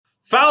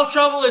Foul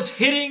Trouble is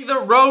hitting the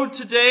road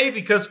today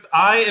because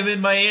I am in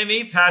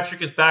Miami.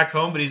 Patrick is back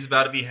home, but he's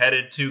about to be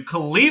headed to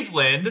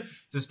Cleveland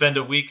to spend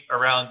a week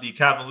around the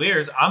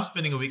Cavaliers. I'm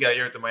spending a week out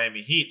here at the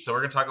Miami Heat, so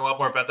we're going to talk a lot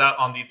more about that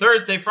on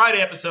the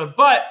Friday episode.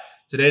 But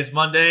today's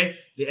Monday.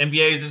 The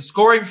NBA is in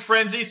scoring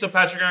frenzy, so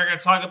Patrick and I are going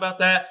to talk about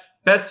that.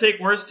 Best take,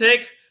 worst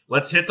take.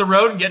 Let's hit the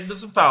road and get into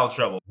some foul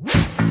trouble.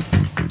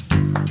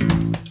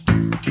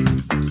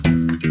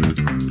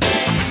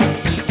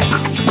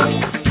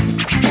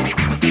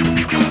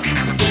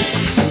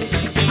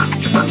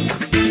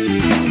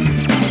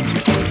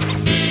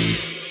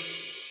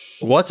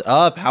 What's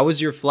up? How was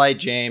your flight,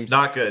 James?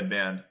 Not good,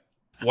 man.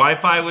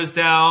 Wi-Fi was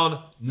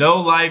down. No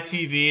live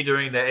TV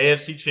during the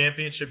AFC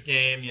Championship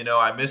game. You know,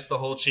 I missed the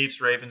whole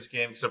Chiefs-Ravens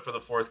game except for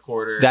the fourth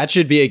quarter. That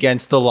should be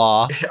against the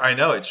law. I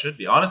know, it should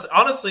be.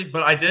 Honestly,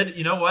 but I did.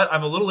 You know what?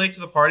 I'm a little late to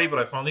the party, but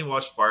I finally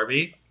watched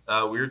Barbie.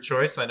 Weird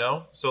choice, I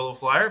know. Solo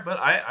flyer, but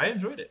I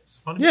enjoyed it. It's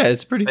fun. Yeah,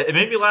 it's pretty. It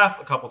made me laugh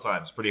a couple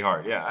times pretty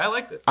hard. Yeah, I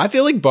liked it. I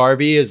feel like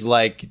Barbie is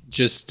like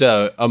just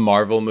a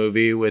Marvel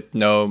movie with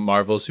no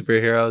Marvel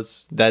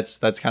superheroes.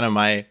 That's kind of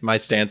my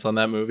stance on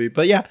that movie.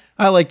 But yeah,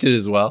 I liked it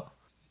as well.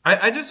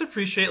 I just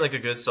appreciate like a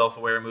good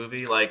self-aware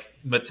movie. Like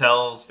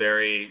Mattel's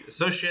very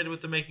associated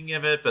with the making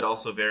of it, but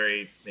also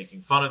very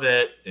making fun of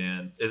it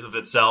and of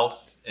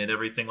itself and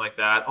everything like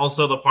that.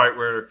 Also the part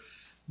where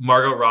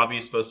Margot Robbie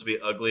is supposed to be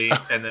ugly,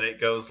 and then it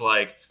goes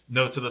like,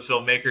 note to the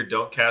filmmaker,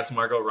 don't cast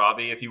Margot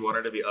Robbie if you want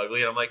her to be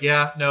ugly. And I'm like,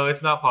 yeah, no,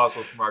 it's not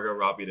possible for Margot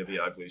Robbie to be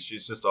ugly.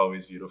 She's just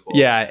always beautiful.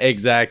 Yeah,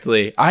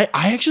 exactly.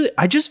 I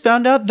just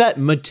found out that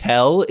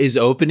Mattel is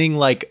opening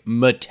like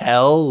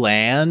Mattel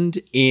Land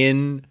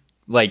in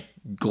like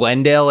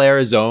Glendale,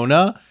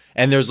 Arizona,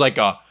 and there's like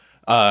a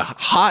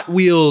Hot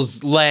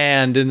Wheels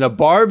land and a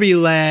Barbie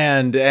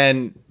land,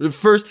 and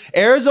first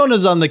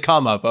Arizona's on the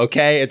come up.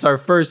 Okay, it's our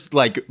first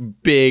like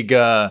big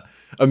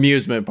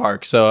amusement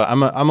park, so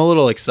I'm a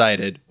little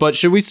excited. But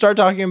should we start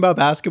talking about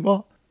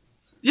basketball?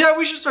 Yeah,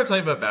 we should start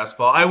talking about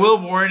basketball. I will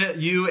warn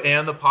you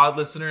and the pod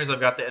listeners, I've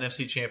got the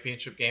NFC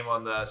Championship game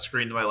on the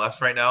screen to my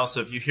left right now. So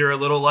if you hear a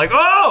little like,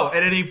 oh,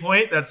 at any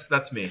point,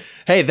 that's me.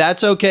 Hey,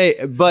 that's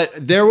okay. But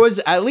there was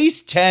at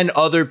least 10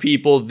 other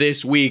people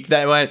this week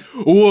that went,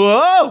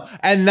 whoa!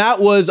 And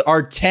that was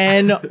our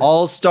 10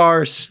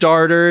 all-star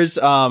starters.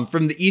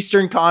 From the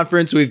Eastern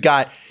Conference, we've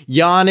got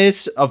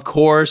Giannis, of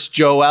course,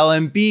 Joel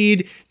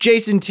Embiid,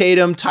 Jason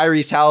Tatum,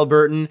 Tyrese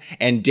Halliburton,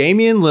 and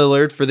Damian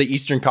Lillard for the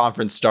Eastern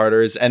Conference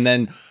starters. And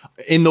then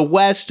in the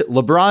West,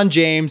 LeBron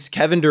James,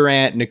 Kevin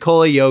Durant,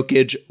 Nikola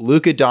Jokic,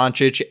 Luka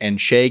Doncic,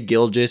 and Shai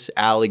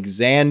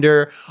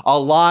Gilgeous-Alexander. A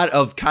lot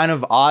of kind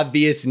of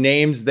obvious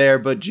names there,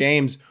 but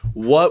James,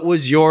 what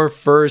was your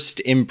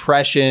first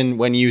impression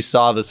when you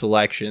saw the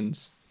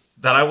selections?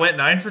 That I went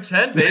 9 for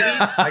 10, baby.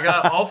 I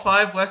got all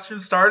 5 Western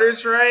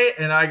starters right,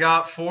 and I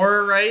got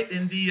 4 right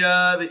in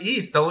the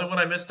East. The only one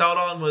I missed out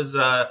on was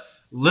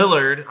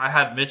Lillard. I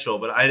had Mitchell,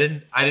 but I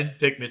didn't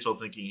pick Mitchell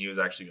thinking he was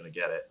actually going to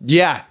get it.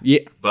 Yeah.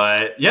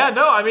 But yeah,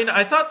 no, I mean,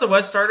 I thought the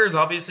West starters,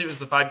 obviously it was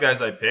the 5 guys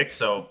I picked,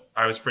 so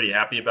I was pretty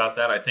happy about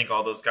that. I think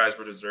all those guys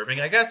were deserving.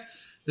 I guess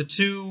the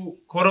 2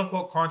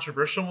 quote-unquote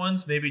controversial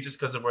ones, maybe just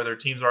because of where their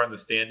teams are in the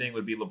standing,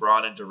 would be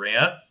LeBron and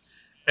Durant.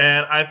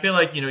 And I feel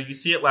like, you know, you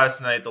see it last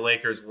night, the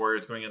Lakers,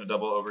 Warriors going into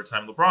double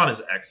overtime. LeBron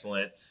is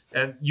excellent.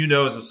 And you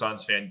know, as a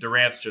Suns fan,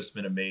 Durant's just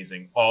been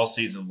amazing all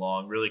season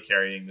long, really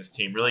carrying this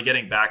team, really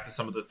getting back to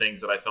some of the things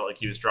that I felt like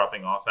he was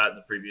dropping off at in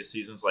the previous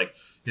seasons, like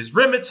his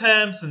rim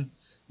attempts and,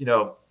 you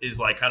know, his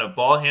like kind of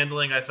ball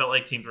handling. I felt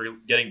like teams were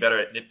getting better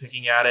at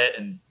nitpicking at it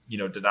and, you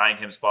know, denying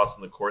him spots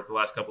in the court the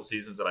last couple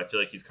seasons that I feel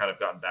like he's kind of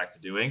gotten back to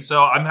doing.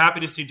 So I'm happy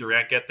to see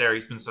Durant get there.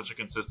 He's been such a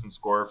consistent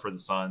scorer for the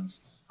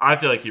Suns. I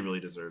feel like he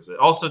really deserves it.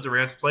 Also,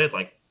 Durant's played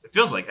like, it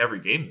feels like every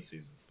game this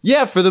season.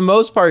 Yeah, for the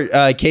most part,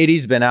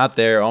 KD's been out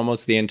there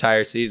almost the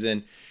entire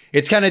season.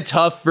 It's kind of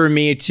tough for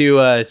me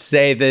to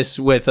say this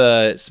with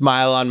a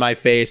smile on my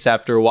face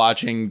after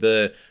watching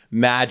the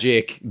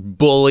Magic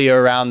bully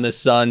around the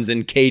Suns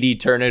and KD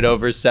turn it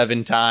over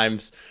 7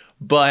 times.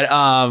 But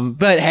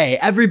hey,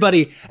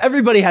 everybody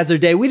has their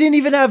day. We didn't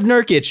even have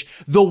Nurkic.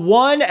 The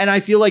one, and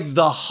I feel like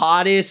the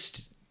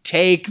hottest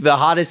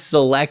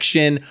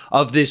selection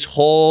of this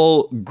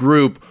whole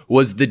group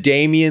was the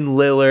Damian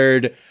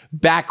Lillard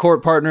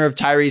backcourt partner of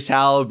Tyrese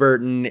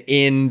Halliburton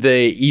in the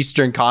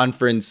Eastern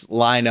Conference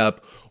lineup.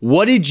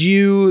 What did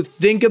you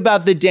think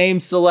about the Dame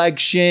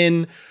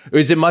selection?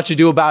 Is it much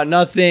ado about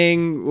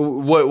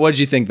nothing? What did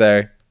you think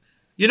there?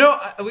 You know,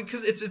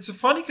 because it's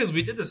funny because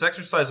we did this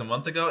exercise a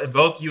month ago, and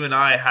both you and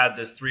I had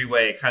this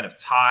 3-way kind of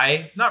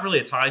tie. Not really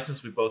a tie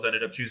since we both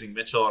ended up choosing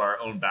Mitchell on our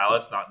own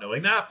ballots, not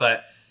knowing that,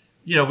 but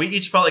you know, we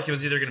each felt like it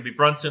was either going to be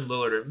Brunson,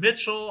 Lillard, or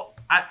Mitchell.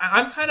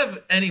 I'm kind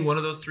of any one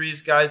of those 3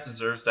 guys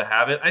deserves to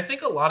have it. I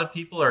think a lot of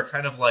people are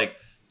kind of like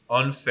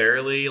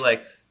unfairly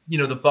like, you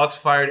know, the Bucks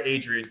fired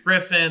Adrian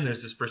Griffin.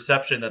 There's this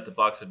perception that the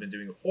Bucks have been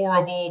doing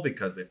horrible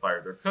because they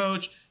fired their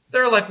coach.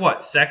 They're like,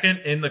 what, second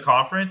in the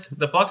conference?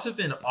 The Bucks have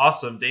been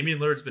awesome. Damian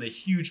Lillard's been a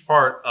huge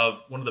part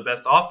of one of the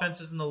best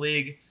offenses in the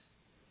league.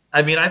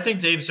 I mean, I think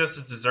Dame's just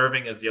as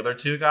deserving as the other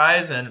 2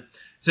 guys. And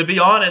to be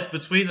honest,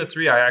 between the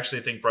three, I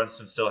actually think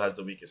Brunson still has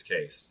the weakest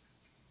case.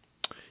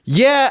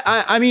 Yeah,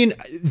 I mean,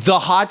 the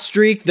hot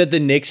streak that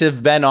the Knicks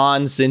have been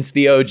on since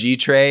the OG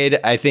trade,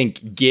 I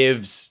think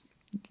gives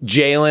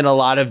Jalen a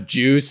lot of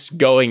juice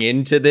going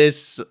into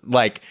this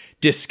like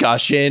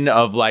discussion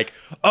of like,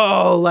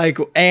 oh, like,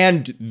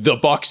 and the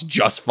Bucks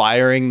just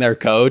firing their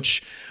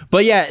coach.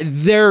 But yeah,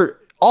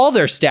 all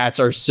their stats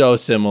are so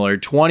similar.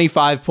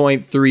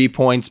 25.3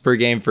 points per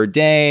game for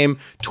Dame,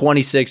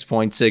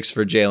 26.6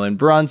 for Jalen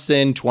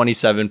Brunson,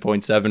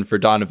 27.7 for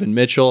Donovan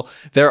Mitchell.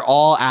 They're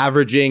all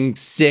averaging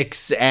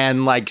 6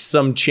 and like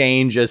some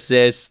change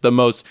assists, the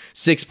most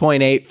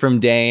 6.8 from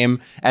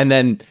Dame. And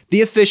then the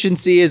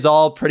efficiency is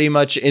all pretty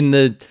much in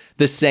the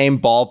same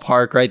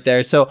ballpark right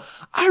there. So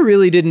I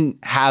really didn't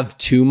have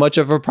too much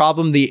of a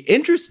problem. The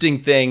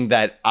interesting thing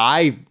that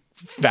I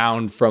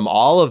found from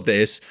all of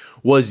this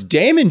was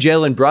Dame and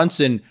Jalen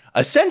Brunson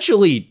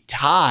essentially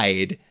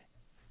tied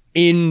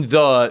in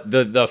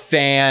the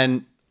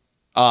fan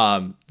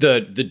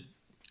the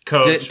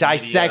coach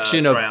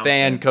dissection of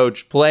fan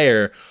coach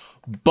player,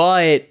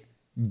 but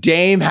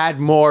Dame had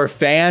more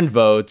fan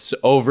votes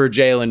over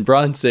Jalen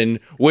Brunson,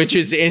 which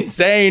is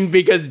insane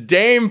because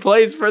Dame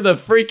plays for the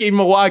freaking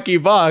Milwaukee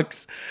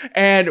Bucks.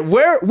 And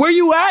where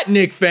you at,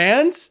 Knick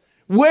fans?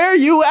 Where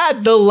you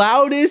at? The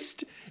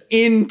loudest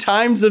in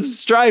times of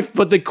strife,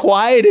 but the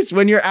quietest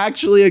when you're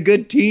actually a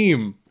good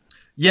team.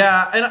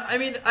 Yeah, and I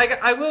mean,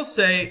 I will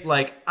say,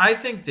 like, I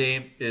think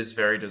Dame is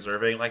very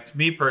deserving. Like, to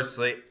me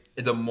personally,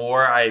 the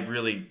more I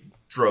really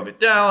drove it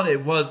down,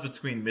 it was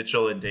between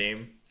Mitchell and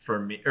Dame for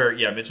me.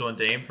 Mitchell and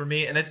Dame for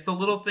me. And it's the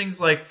little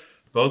things like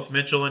both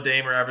Mitchell and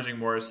Dame are averaging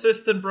more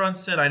assists than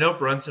Brunson. I know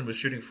Brunson was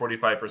shooting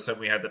 45%.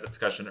 We had that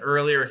discussion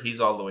earlier. He's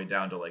all the way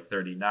down to like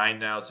 39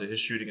 now, so his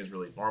shooting is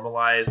really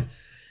normalized.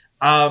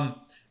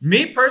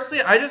 Me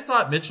personally, I just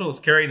thought Mitchell is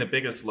carrying the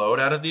biggest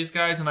load out of these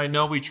guys. And I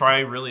know we try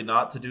really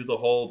not to do the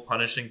whole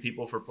punishing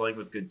people for playing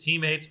with good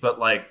teammates, but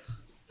like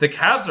the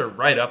Cavs are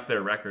right up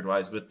there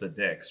record-wise with the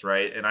Knicks,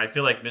 right? And I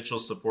feel like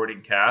Mitchell's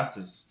supporting cast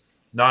is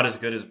not as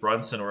good as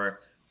Brunson or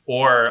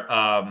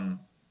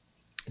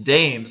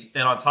Dame's.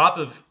 And on top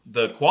of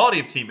the quality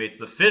of teammates,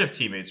 the fit of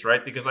teammates,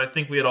 right? Because I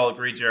think we had all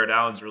agreed Jared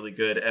Allen's really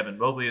good, Evan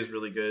Mobley is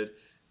really good,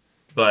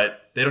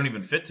 but they don't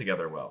even fit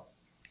together well.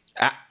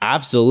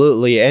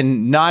 Absolutely.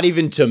 And not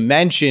even to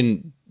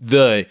mention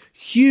the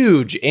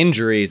huge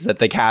injuries that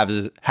the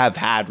Cavs have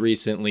had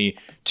recently.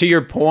 To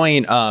your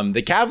point,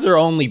 the Cavs are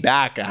only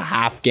back a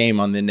half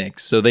game on the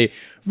Knicks, so they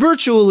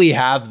virtually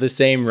have the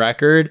same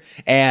record.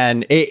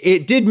 And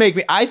it did make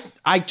me,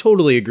 I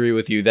totally agree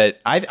with you that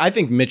I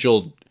think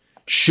Mitchell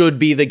should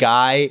be the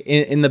guy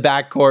in the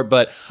backcourt,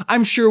 but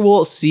I'm sure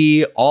we'll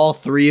see all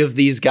three of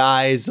these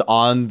guys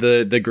on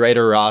the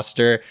greater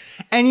roster.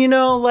 And, you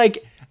know,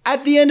 like,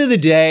 at the end of the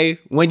day,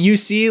 when you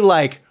see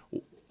like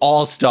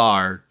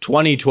All-Star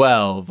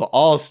 2012,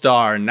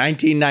 All-Star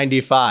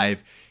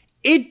 1995,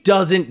 it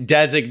doesn't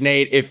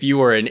designate if you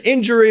were an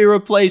injury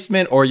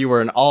replacement or you were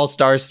an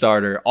All-Star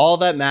starter. All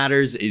that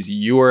matters is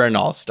you were an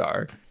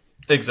All-Star.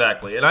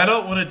 Exactly. And I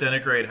don't want to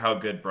denigrate how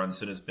good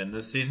Brunson has been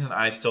this season.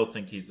 I still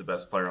think he's the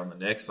best player on the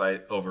Knicks.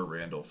 Over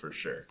Randall for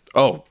sure.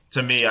 Oh,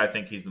 to me, I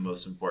think he's the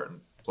most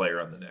important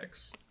player on the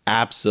Knicks.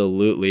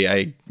 Absolutely.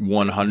 I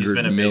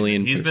 100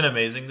 million. He's been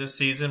amazing this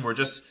season.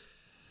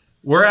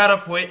 We're at a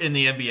point in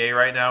the NBA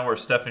right now where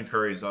Stephen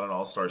Curry's not an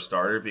all-star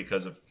starter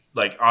because of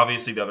like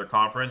obviously the other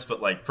conference,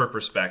 but like for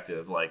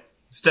perspective, like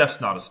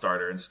Steph's not a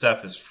starter and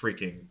Steph is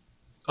freaking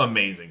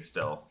amazing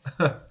still.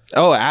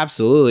 Oh,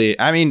 absolutely.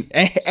 I mean,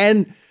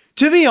 and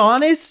to be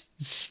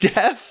honest,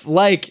 Steph,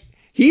 like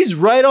he's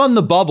right on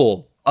the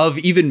bubble of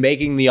even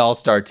making the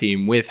all-star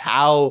team with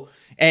how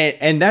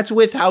And that's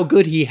with how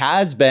good he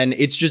has been.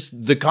 It's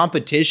just the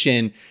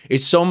competition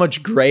is so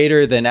much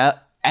greater than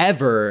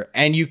ever.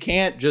 And you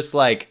can't just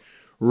like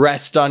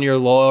rest on your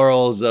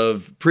laurels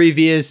of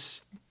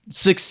previous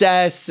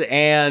success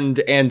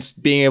and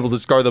being able to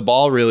score the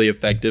ball really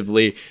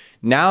effectively.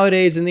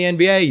 Nowadays in the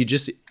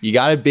NBA, you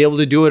got to be able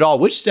to do it all,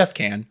 which Steph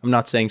can. I'm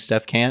not saying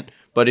Steph can't,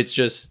 but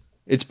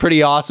it's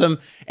pretty awesome.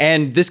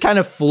 And this kind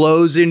of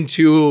flows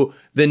into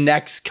the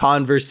next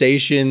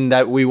conversation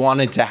that we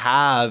wanted to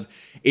have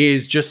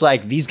is just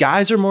like these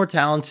guys are more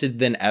talented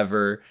than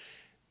ever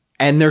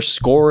and they're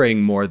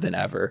scoring more than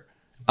ever.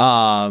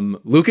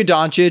 Luka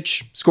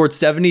Doncic scored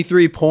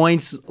 73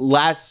 points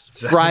last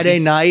Friday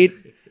night.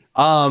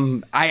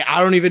 I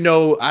don't even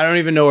know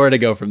where to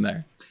go from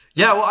there.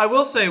 Yeah, well, I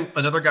will say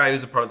another guy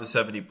who's a part of the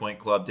 70-point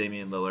club,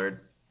 Damian Lillard,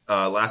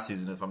 last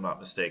season, if I'm not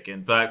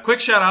mistaken. But quick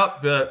shout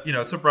out,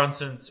 to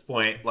Brunson's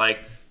point,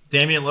 like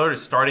Damian Lillard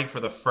is starting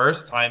for the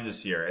first time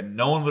this year, and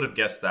no one would have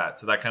guessed that.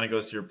 So that kind of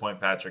goes to your point,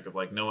 Patrick, of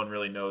like no one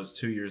really knows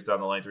 2 years down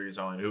the line, 3 years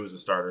down the line, who was a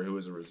starter, who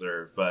was a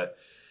reserve. But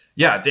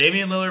yeah,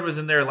 Damian Lillard was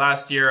in there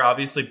last year.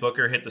 Obviously,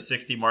 Booker hit the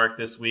 60 mark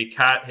this week.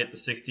 Kat hit the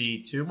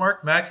 62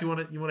 mark. Max, you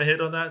want to hit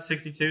on that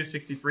 62,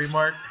 63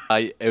 mark?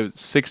 It was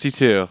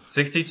 62.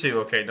 62.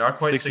 Okay, not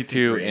quite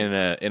 63 in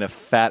a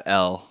fat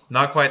L.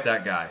 Not quite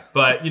that guy,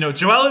 but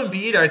Joel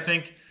Embiid, I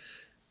think.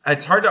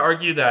 It's hard to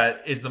argue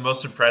that is the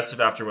most impressive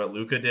after what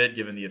Luka did,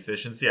 given the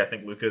efficiency. I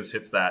think Luka's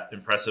hits that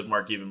impressive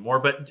mark even more.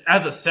 But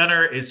as a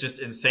center is just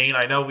insane.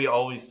 I know we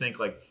always think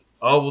like,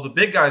 oh, well, the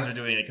big guys are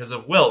doing it because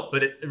of Wilt.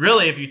 But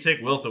really, if you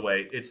take Wilt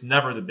away, it's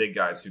never the big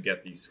guys who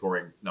get these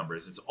scoring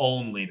numbers. It's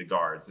only the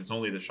guards. It's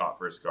only the shot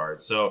first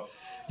guards. So,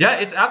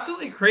 yeah, it's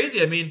absolutely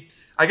crazy. I mean,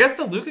 I guess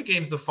the Luka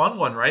game's the fun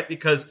one, right?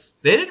 Because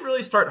they didn't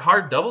really start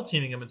hard double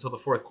teaming him until the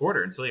fourth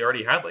quarter, until he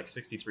already had like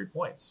 63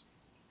 points.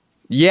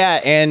 Yeah,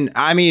 and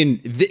I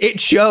mean,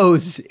 it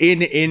shows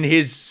in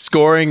his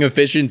scoring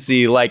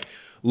efficiency. Like,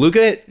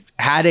 Luka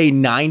had a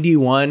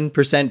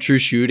 91% true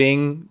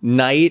shooting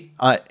night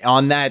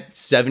on that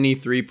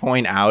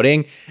 73-point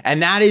outing,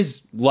 and that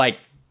is like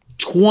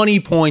 20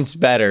 points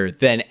better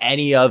than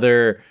any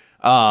other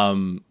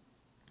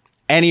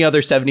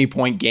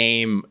 70-point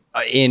game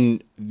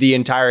in the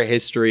entire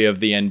history of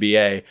the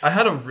NBA. I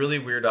had a really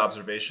weird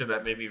observation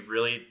that made me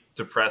really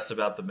depressed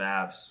about the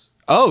Mavs.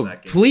 Oh,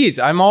 please.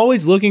 I'm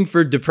always looking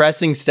for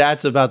depressing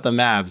stats about the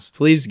Mavs.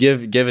 Please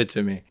give it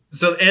to me.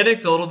 So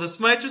anecdotal, this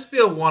might just be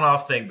a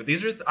one-off thing, but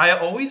these are I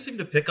always seem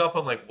to pick up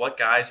on like what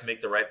guys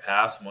make the right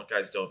pass and what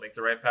guys don't make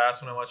the right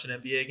pass when I watch an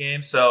NBA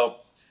game. So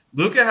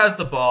Luka has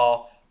the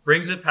ball,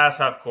 brings it past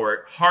half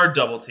court, hard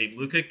double team.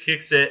 Luka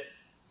kicks it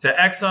to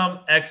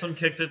Exum. Exum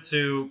kicks it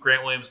to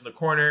Grant Williams in the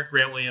corner.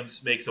 Grant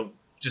Williams makes a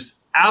just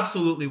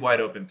absolutely wide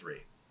open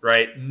three,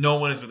 right? No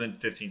one is within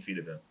 15 feet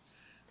of him.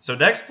 So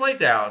next play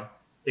down,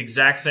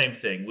 exact same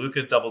thing.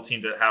 Luka's double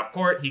teamed at half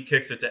court. He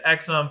kicks it to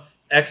Exum.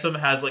 Exum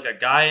has like a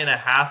guy and a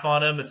half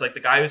on him. It's like the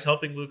guy who's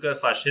helping Luka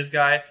 / his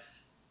guy.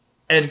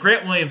 And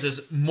Grant Williams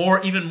is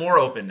even more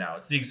open now.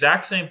 It's the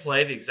exact same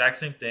play, the exact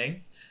same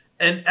thing.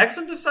 And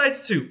Exum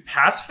decides to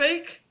pass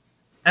fake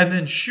and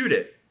then shoot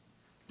it.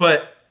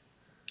 But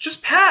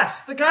just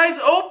pass. The guy's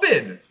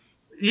open.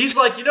 He's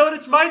like, you know what?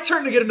 It's my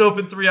turn to get an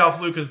open three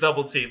off Luka's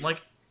double team.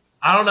 Like,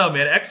 I don't know,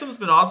 man. Exum's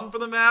been awesome for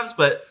the Mavs,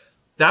 but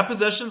that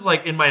possession's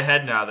like in my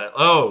head now that,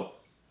 oh,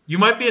 you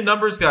might be a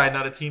numbers guy,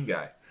 not a team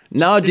guy.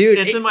 No, dude.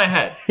 It's in my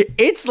head.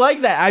 It's like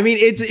that. I mean,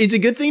 it's a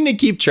good thing to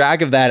keep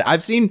track of that.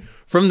 I've seen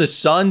from the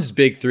Suns'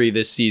 big three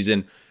this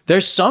season,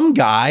 there's some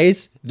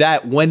guys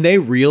that when they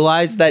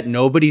realize that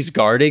nobody's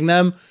guarding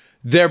them,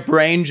 their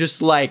brain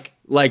just like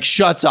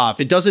shuts off.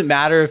 It doesn't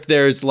matter if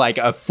there's like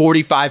a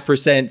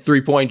 45%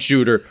 three-point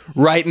shooter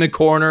right in the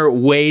corner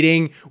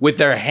waiting with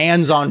their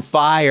hands on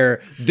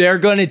fire. They're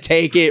going to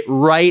take it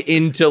right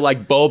into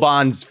like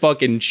Boban's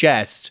fucking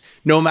chest,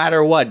 no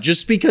matter what.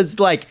 Just because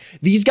like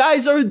these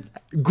guys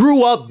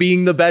grew up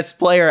being the best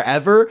player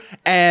ever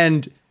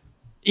and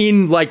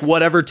in like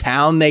whatever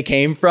town they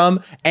came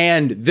from,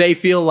 and they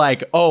feel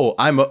like, oh,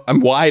 I'm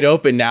wide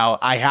open now.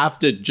 I have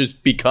to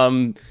just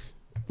become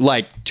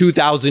like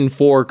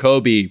 2004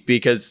 Kobe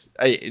because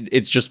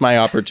it's just my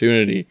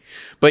opportunity.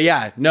 But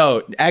yeah,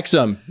 no,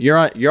 Exum,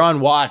 you're on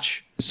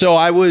watch. So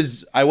I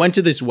went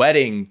to this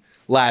wedding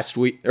last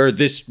week or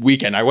this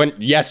weekend. I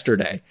went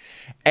yesterday,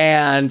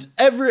 and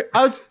I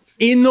was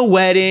in the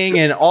wedding,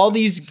 and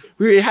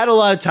we had a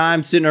lot of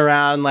time sitting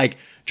around like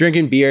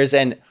drinking beers,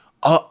 and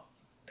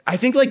I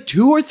think like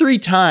 2 or 3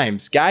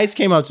 times guys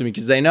came up to me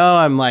because they know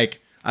I'm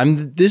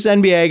this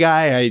NBA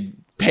guy. I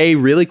pay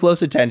really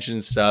close attention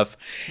to stuff,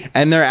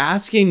 and they're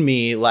asking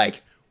me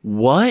like,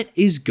 what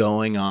is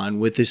going on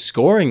with this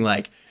scoring?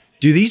 Like,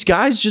 do these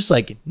guys just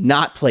like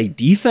not play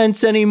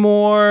defense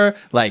anymore?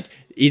 Like,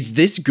 is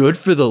this good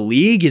for the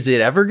league? Is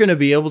it ever going to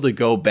be able to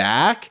go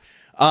back?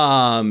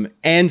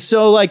 And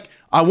so like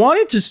I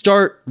wanted to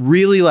start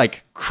really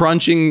like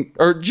crunching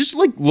or just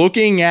like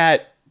looking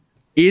at,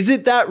 is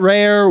it that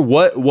rare?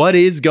 What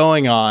is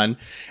going on?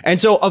 And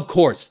so, of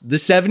course, the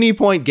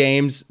 70-point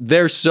games,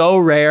 they're so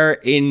rare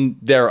in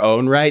their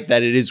own right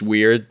that it is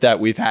weird that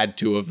we've had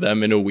 2 of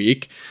them in a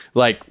week.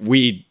 Like,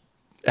 we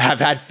have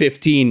had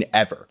 15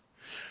 ever.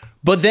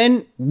 But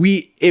then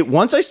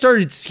once I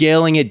started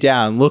scaling it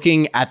down,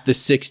 looking at the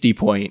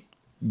 60-point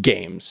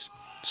games.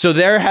 So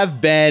there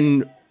have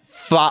been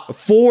 4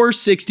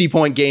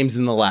 60-point games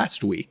in the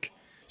last week,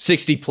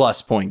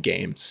 60-plus point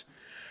games.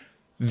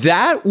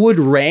 That would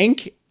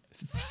rank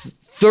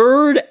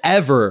 3rd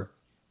ever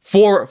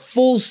for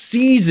full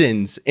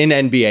seasons in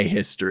NBA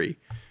history.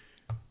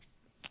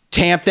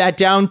 Tamp that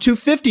down to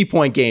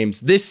 50-point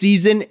games. This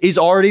season is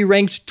already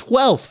ranked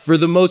 12th for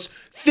the most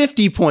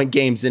 50-point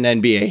games in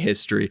NBA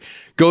history.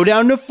 Go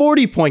down to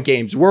 40-point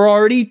games. We're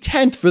already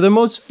 10th for the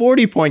most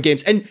 40-point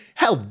games. And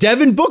hell,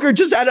 Devin Booker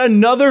just had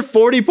another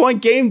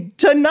 40-point game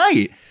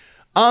tonight.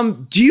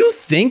 Do you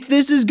think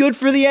this is good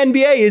for the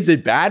NBA? Is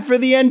it bad for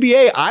the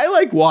NBA? I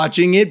like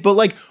watching it, but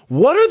like,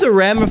 what are the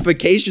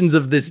ramifications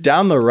of this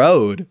down the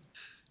road?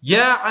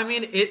 Yeah, I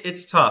mean,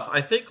 it's tough.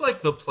 I think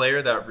like the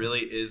player that really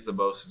is the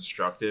most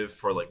instructive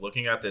for like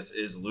looking at this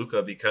is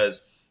Luka,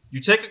 because you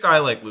take a guy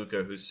like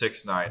Luka who's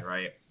 6'9",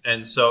 right?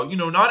 And so,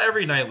 not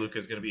every night Luka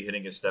is going to be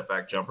hitting his step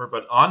back jumper,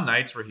 but on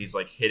nights where he's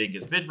like hitting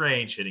his mid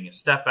range, hitting his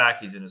step back,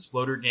 he's in his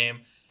floater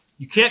game,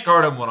 you can't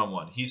guard him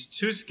one-on-one. He's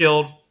too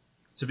skilled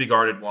to be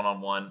guarded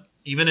one-on-one,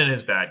 even in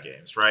his bad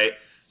games, right?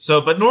 So,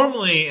 but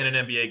normally in an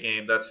NBA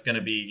game, that's going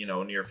to be,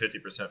 near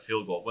 50%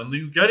 field goal. When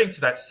you're getting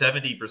to that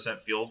 70%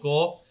 field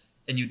goal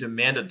and you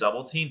demand a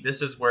double team, this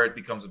is where it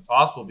becomes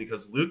impossible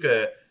because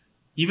Luka,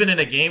 even in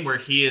a game where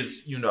he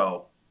is,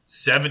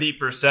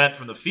 70%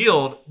 from the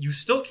field, you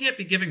still can't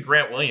be giving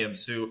Grant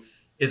Williams, who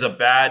is a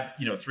bad,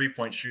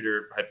 3-point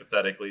shooter,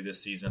 hypothetically,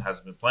 this season,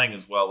 hasn't been playing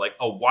as well, like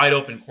a wide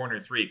open corner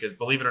three. Because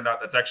believe it or not,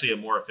 that's actually a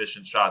more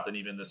efficient shot than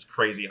even this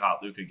crazy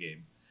hot Luka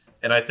game.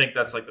 And I think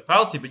that's like the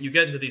fallacy. But you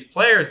get into these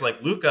players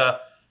like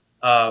Luka,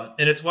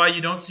 and it's why you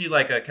don't see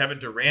like a Kevin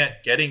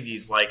Durant getting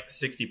these like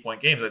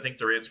 60-point games. I think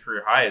Durant's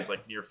career high is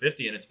like near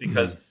 50, and it's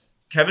because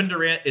Kevin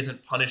Durant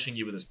isn't punishing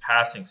you with his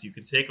passing, so you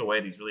can take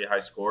away these really high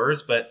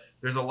scorers. But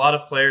there's a lot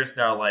of players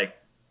now like,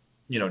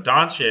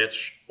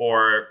 Doncic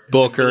or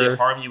Booker really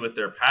harm you with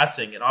their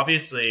passing. And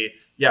obviously,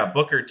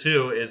 Booker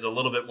too is a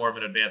little bit more of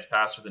an advanced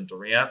passer than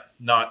Durant.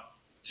 Not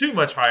too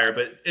much higher,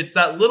 but it's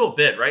that little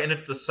bit, right? And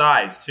it's the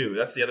size too.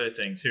 That's the other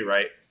thing too,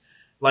 right?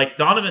 Like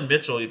Donovan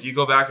Mitchell, if you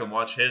go back and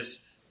watch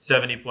his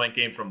 70-point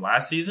game from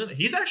last season,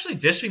 he's actually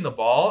dishing the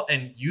ball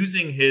and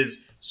using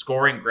his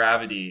scoring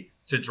gravity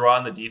to draw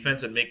on the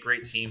defense and make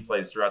great team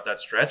plays throughout that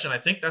stretch. And I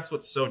think that's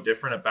what's so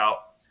different about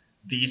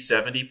these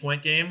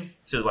 70-point games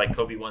to like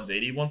Kobe 1's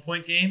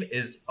 81-point game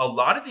is a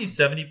lot of these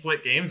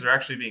 70-point games are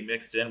actually being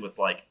mixed in with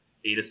like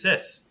 8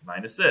 assists,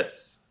 9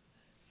 assists.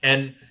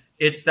 And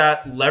it's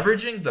that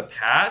leveraging the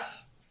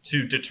pass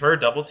to deter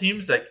double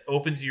teams that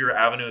opens your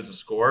avenue as a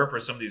scorer for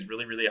some of these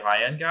really, really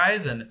high-end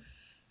guys. And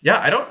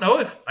I don't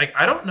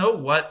know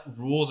what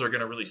rules are going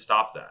to really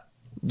stop that.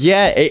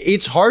 Yeah,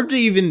 it's hard to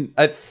even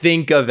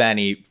think of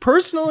any.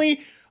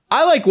 Personally,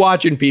 I like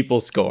watching people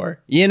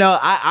score.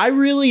 I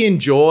really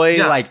enjoy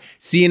like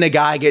seeing a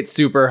guy get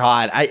super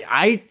hot.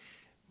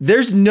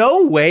 There's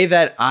no way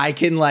that I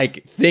can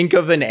like think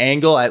of an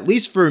angle, at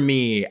least for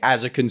me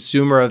as a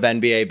consumer of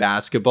NBA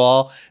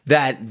basketball,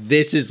 that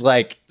this is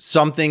like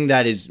something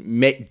that is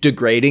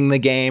degrading the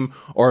game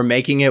or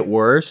making it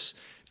worse.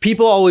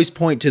 People always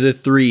point to the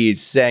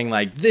threes saying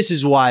like, this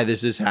is why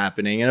this is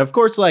happening. And of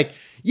course, like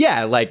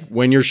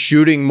when you're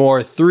shooting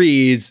more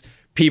threes,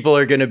 people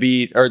are going to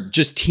be, or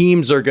just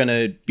teams are going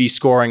to be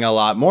scoring a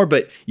lot more.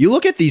 But you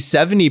look at these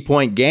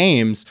 70-point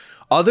games,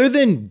 other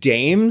than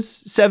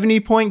Dame's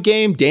 70-point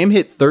game, Dame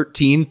hit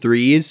 13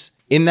 threes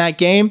in that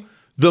game.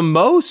 The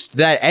most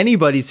that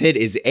anybody's hit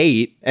is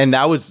 8, and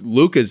that was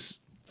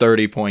Luka's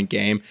 30-point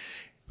game.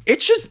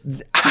 It's just,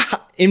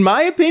 in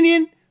my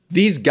opinion,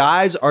 these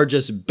guys are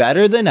just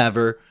better than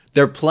ever.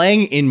 They're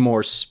playing in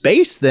more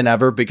space than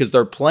ever because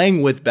they're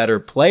playing with better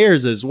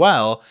players as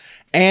well.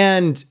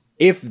 And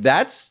if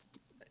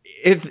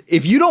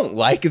you don't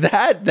like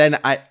that, then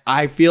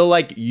I feel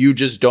like you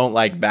just don't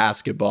like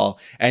basketball,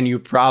 and you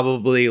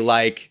probably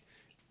like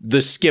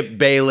the Skip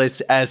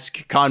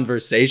Bayless-esque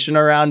conversation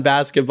around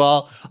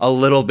basketball a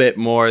little bit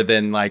more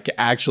than like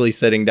actually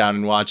sitting down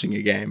and watching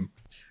a game.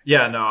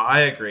 Yeah, no, I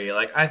agree.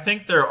 Like, I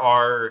think there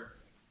are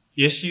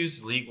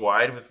issues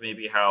league-wide with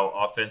maybe how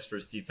offense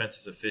versus defense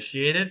is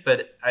officiated,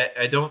 but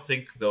I don't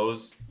think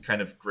those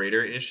kind of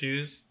greater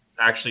issues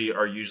actually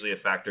are usually a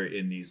factor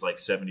in these like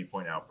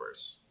 70-point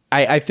outbursts.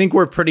 I think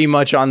we're pretty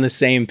much on the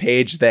same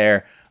page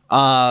there.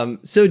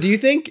 So do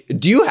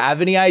you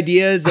have any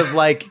ideas of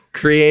like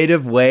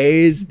creative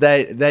ways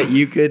that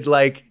you could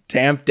like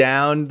tamp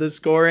down the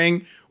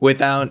scoring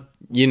without,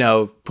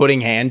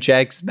 putting hand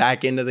checks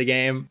back into the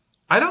game?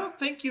 I don't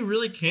think you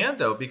really can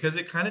though, because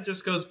it kind of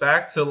just goes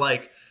back to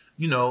like,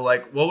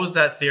 like what was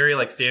that theory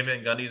like Stan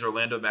Van Gundy's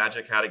Orlando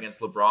Magic had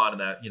against LeBron in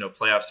that,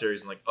 playoff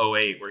series in like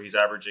 2008 where he's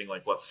averaging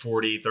like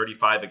 40,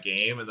 35 a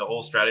game. And the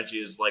whole strategy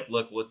is like,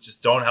 look,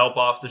 just don't help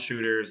off the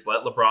shooters.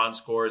 Let LeBron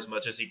score as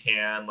much as he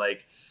can.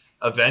 Like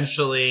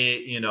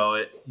eventually,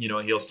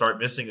 he'll start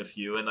missing a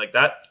few. And like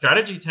that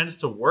strategy tends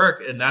to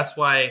work. And that's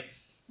why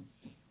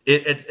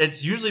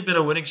it's usually been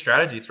a winning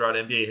strategy throughout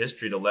NBA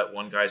history to let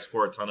one guy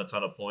score a ton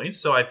of points.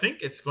 So I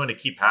think it's going to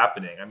keep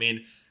happening. I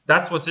mean,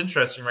 that's what's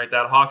interesting, right?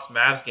 That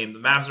Hawks-Mavs game, the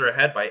Mavs are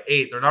ahead by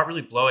 8. They're not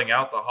really blowing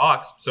out the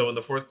Hawks. So in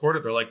the fourth quarter,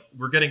 they're like,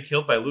 we're getting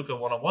killed by Luka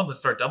one-on-one. Let's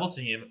start double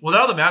team. Well,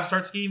 now the Mavs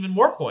start skiing even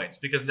more points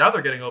because now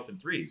they're getting open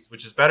threes,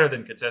 which is better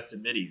than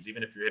contested middies,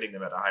 even if you're hitting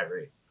them at a high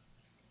rate.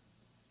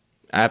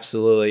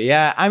 Absolutely.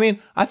 Yeah. I mean,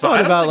 I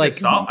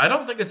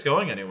don't think it's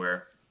going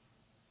anywhere.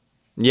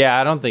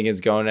 Yeah, I don't think it's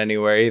going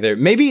anywhere either.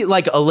 Maybe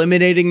like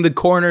eliminating the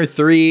corner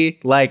three.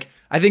 Like,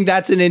 I think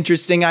that's an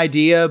interesting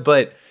idea,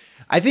 but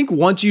I think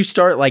once you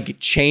start like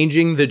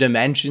changing the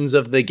dimensions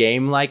of the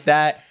game like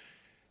that,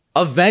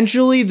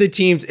 eventually the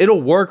teams,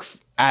 it'll work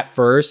at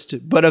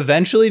first, but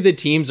eventually the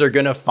teams are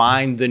going to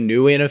find the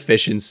new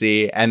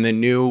inefficiency and the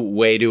new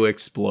way to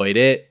exploit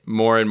it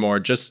more and more.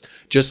 Just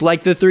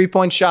like the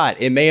 3-point shot.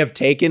 It may have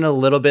taken a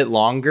little bit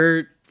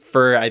longer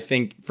for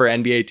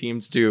NBA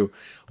teams to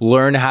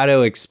learn how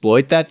to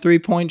exploit that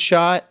 3-point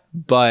shot,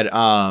 but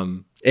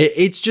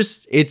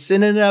it's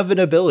an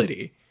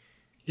inevitability.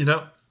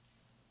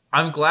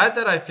 I'm glad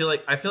that I feel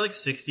like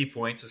 60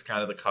 points is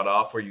kind of the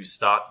cutoff where you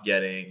stop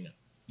getting,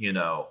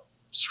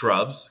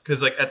 scrubs.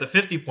 Because like at the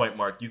 50-point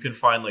mark, you can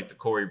find like the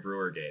Corey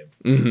Brewer game.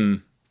 Mm-hmm.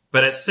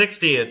 But at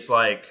 60, it's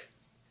like,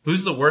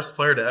 who's the worst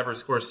player to ever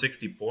score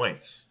 60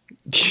 points?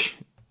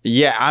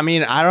 Yeah, I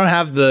mean, I don't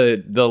have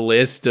the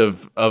list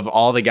of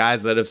all the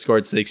guys that have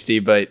scored 60,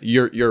 but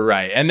you're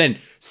right. And then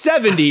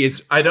 70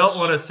 is I don't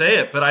want to say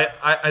it, but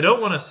I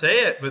don't want to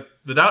say it, but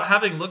without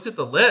having looked at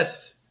the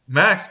list,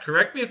 Max,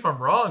 correct me if I'm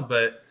wrong,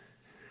 but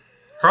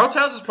Karl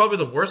Towns is probably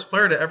the worst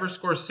player to ever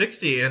score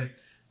 60. And,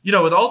 you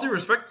know, with all due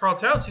respect to Karl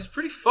Towns, he's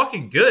pretty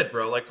fucking good,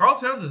 bro. Like, Karl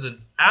Towns is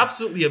an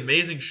absolutely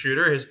amazing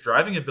shooter. His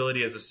driving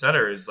ability as a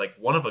center is, like,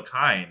 one of a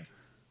kind.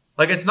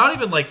 Like, it's not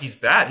even like he's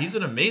bad. He's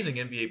an amazing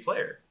NBA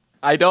player.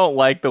 I don't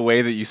like the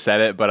way that you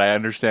said it, but I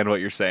understand what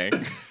you're saying.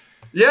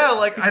 Yeah,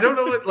 like, I don't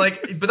know what,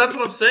 like, but that's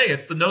what I'm saying.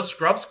 It's the no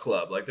scrubs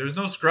club. Like, there's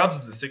no scrubs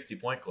in the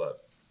 60-point club.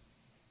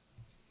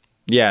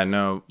 Yeah,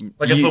 no.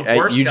 Like, if the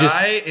worst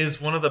guy is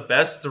one of the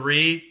best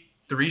three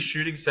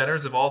shooting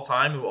centers of all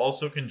time who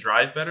also can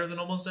drive better than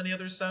almost any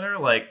other center,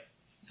 like,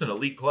 it's an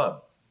elite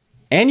club.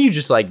 And you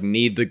just, like,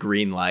 need the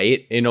green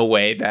light in a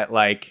way that,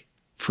 like,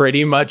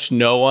 pretty much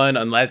no one,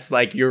 unless,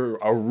 like, you're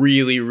a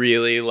really,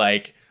 really,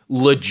 like,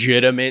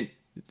 legitimate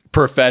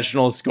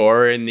professional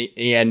scorer in the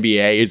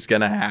NBA is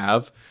going to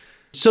have.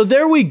 So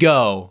there we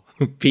go,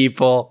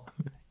 people.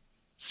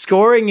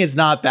 Scoring is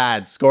not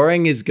bad.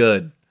 Scoring is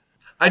good.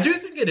 I do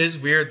think it is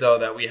weird, though,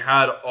 that we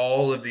had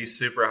all of these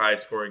super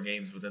high-scoring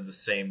games within the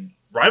same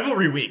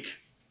rivalry week.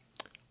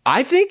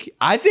 I think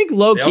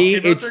low key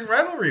it's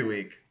rivalry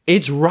week.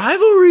 It's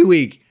rivalry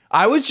week.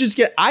 I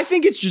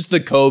think it's just the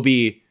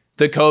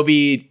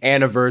Kobe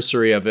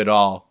anniversary of it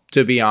all,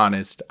 to be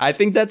honest. I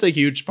think that's a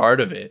huge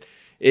part of it.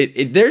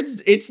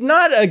 It's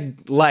not a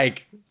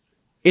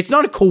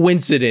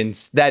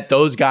coincidence that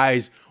those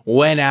guys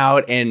went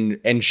out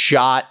and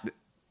shot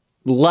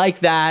like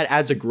that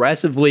as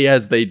aggressively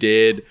as they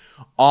did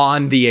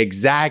on the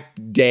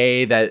exact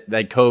day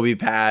that Kobe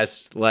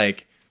passed.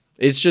 Like,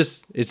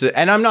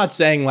 and I'm not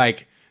saying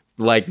like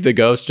the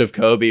ghost of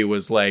Kobe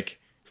was like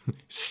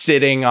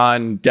sitting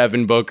on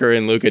Devin Booker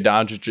and Luka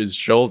Doncic's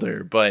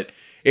shoulder, but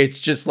it's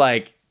just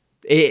like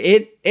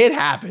it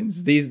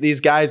happens.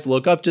 These guys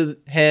look up to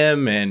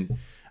him, and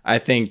I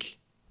think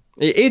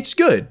it's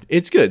good.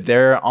 It's good.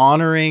 They're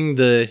honoring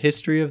the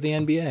history of the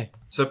NBA.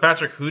 So,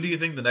 Patrick, who do you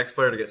think the next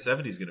player to get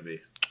 70 is going to be?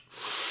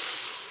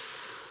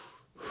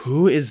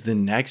 Who is the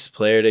next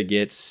player to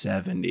get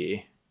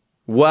 70?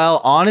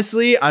 Well,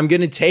 honestly, I'm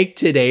going to take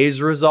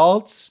today's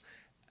results.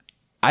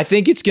 I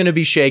think it's going to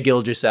be Shai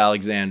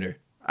Gilgeous-Alexander.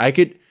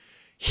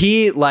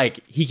 He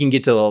can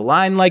get to the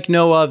line like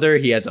no other.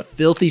 He has a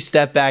filthy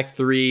step back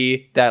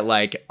three that,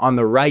 like, on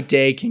the right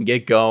day can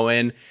get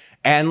going.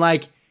 And,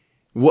 like,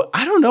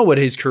 I don't know what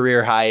his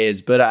career high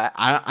is, but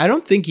I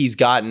don't think he's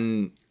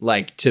gotten,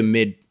 like, to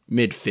mid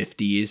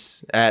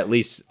 50s, at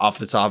least off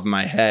the top of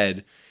my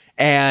head.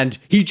 And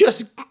he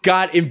just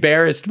got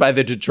embarrassed by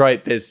the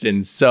Detroit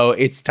Pistons. So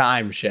it's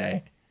time,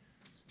 Shai.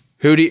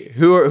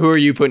 Who are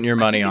you putting your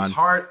money on? It's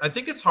hard. I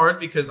think it's hard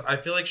because I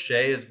feel like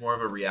Shai is more of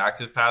a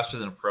reactive passer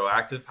than a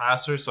proactive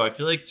passer. So I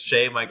feel like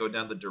Shai might go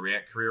down the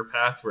Durant career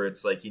path where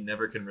it's like he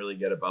never can really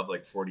get above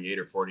like 48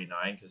 or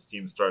 49 because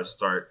teams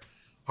start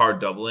hard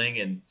doubling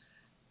and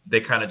they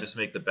kind of just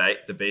make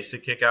the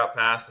basic kick out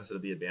pass instead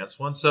of the advanced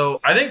one. So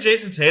I think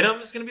Jason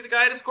Tatum is going to be the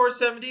guy to score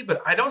 70,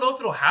 but I don't know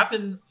if it'll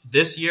happen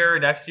this year or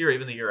next year or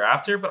even the year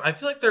after. But I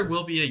feel like there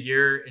will be a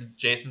year in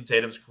Jason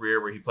Tatum's career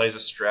where he plays a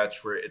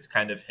stretch where it's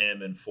kind of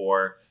him and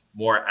four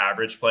more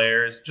average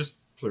players just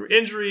through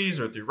injuries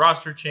or through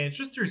roster change,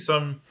 just through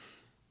some.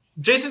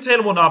 Jason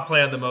Tatum will not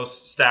play on the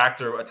most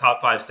stacked or a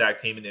top 5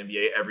 stacked team in the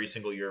NBA every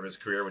single year of his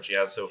career, which he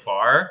has so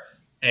far.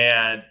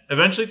 And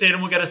eventually Tatum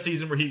will get a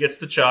season where he gets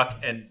to chuck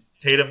and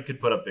Tatum could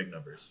put up big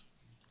numbers.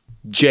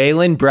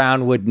 Jaylen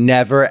Brown would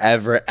never,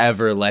 ever,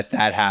 ever let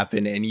that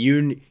happen. And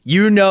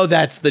you know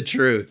that's the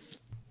truth.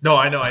 No,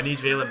 I know. I need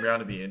Jaylen Brown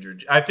to be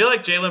injured. I feel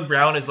like Jaylen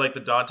Brown is like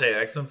the Dante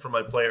Exum from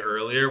my play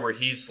earlier where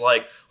he's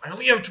like, I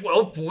only have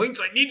 12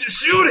 points. I need to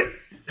shoot it.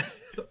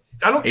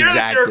 I don't care if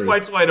Derek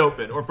White's wide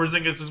open or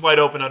Porzingis is wide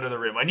open under the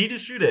rim. I need to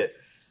shoot it.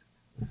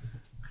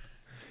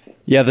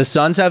 Yeah, the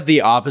Suns have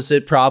the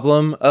opposite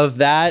problem of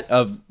that,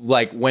 of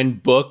like when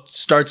Book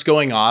starts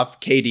going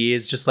off, KD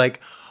is just like,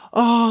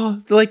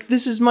 oh, like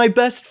this is my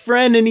best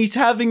friend and he's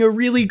having a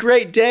really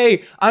great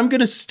day. I'm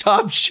going to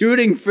stop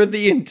shooting for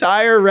the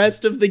entire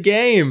rest of the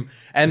game.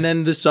 And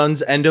then the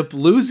Suns end up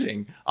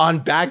losing on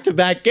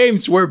back-to-back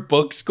games where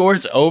Book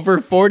scores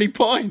over 40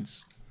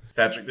 points.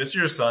 Patrick, this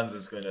year's Suns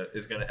is gonna.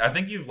 I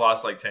think you've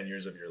lost like 10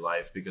 years of your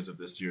life because of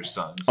this year's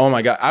Suns. Oh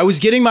my God. I was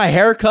getting my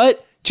hair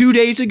cut 2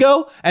 days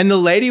ago, and the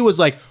lady was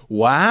like,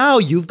 wow,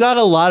 you've got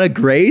a lot of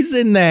grays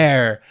in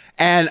there.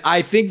 And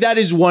I think that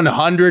is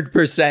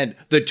 100%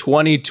 the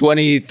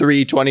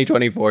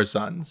 2023-2024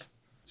 Suns.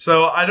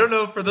 So I don't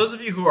know, for those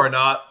of you who are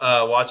not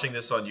watching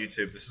this on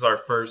YouTube, this is our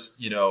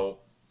first,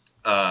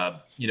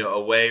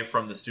 away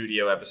from the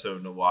studio episode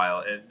in a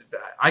while. And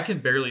I can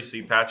barely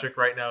see Patrick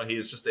right now. He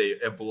is just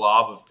a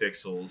blob of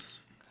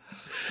pixels.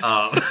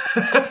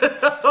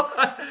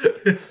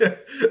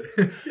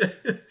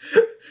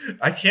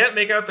 I can't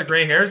make out the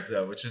gray hairs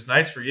though, which is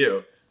nice for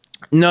you.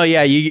 No,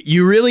 yeah,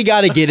 you really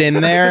got to get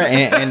in there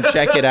and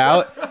check it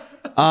out.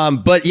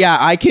 But yeah,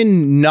 I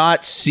can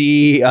not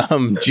see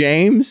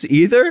James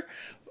either.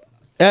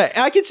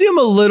 I can see him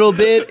a little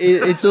bit.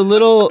 It's a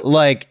little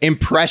like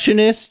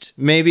impressionist,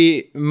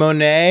 maybe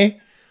Monet.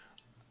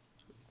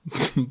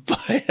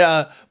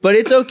 But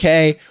it's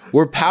okay.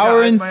 We're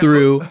powering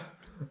through.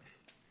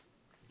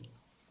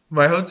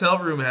 My hotel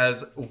room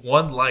has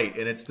one light,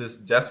 and it's this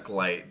desk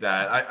light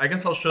that I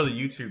guess I'll show the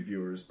YouTube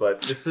viewers.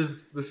 But this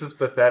is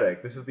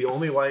pathetic. This is the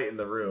only light in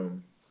the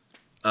room.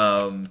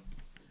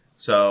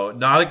 So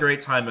not a great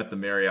time at the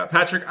Marriott.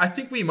 Patrick, I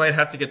think we might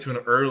have to get to an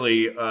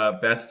early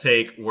best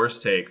take,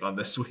 worst take on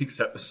this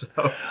week's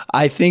episode.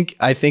 I think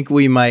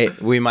we might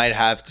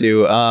have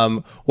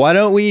to. Why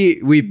don't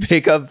we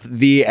pick up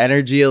the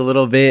energy a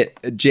little bit,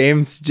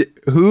 James?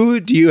 Who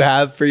do you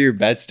have for your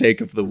best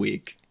take of the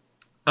week?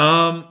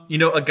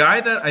 A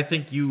guy that I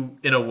think you,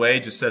 in a way,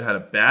 just said had a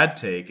bad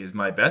take is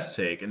my best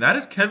take, and that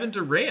is Kevin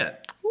Durant.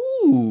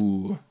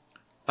 Ooh.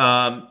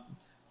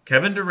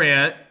 Kevin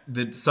Durant,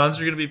 the Suns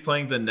are going to be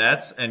playing the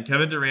Nets, and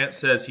Kevin Durant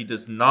says he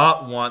does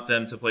not want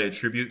them to play a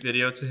tribute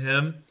video to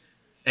him.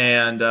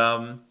 And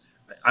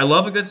I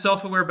love a good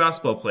self-aware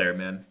basketball player,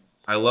 man.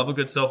 I love a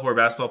good self-aware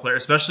basketball player,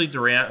 especially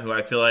Durant, who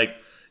I feel like,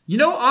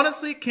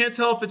 honestly, can't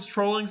tell if it's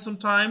trolling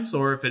sometimes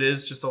or if it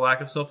is just a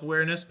lack of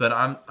self-awareness, but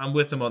I'm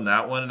with him on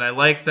that one. And I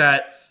like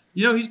that,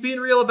 he's being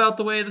real about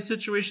the way the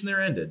situation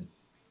there ended.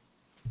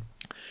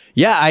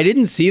 Yeah, I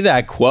didn't see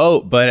that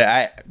quote, but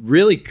I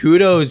really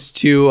kudos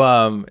to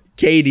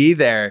KD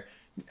there.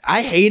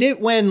 I hate it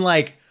when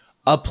like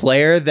a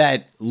player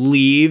that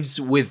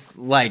leaves with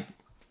like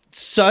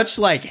such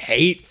like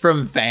hate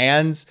from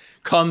fans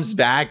comes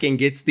back and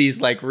gets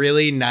these like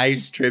really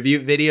nice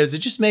tribute videos. It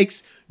just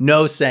makes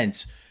no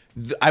sense.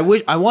 I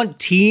want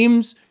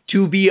teams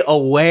to be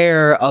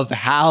aware of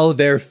how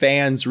their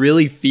fans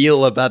really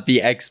feel about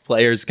the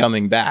ex-players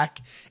coming back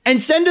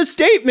and send a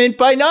statement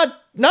by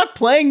not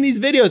playing these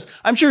videos.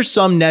 I'm sure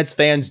some Nets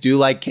fans do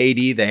like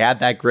KD. They had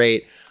that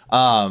great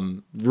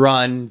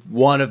run,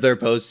 one of their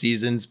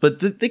postseasons. But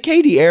the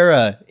KD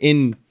era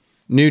in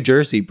New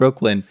Jersey,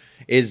 Brooklyn,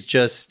 is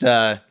just,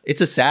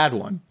 it's a sad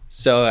one.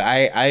 So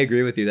I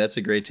agree with you. That's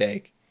a great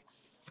take.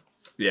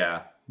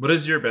 Yeah. What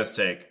is your best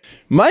take?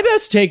 My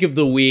best take of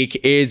the week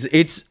is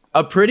it's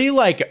a pretty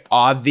like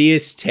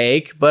obvious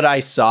take, but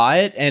I saw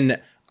it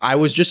and I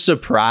was just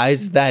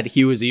surprised that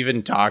he was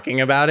even talking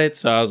about it.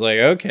 So I was like,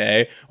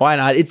 okay, why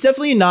not? It's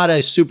definitely not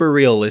a super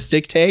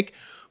realistic take,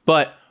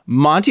 but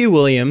Monty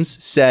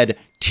Williams said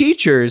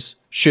teachers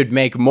should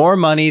make more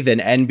money than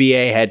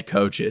NBA head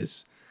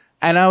coaches.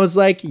 And I was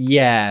like,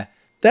 yeah,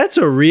 that's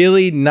a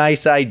really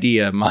nice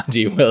idea,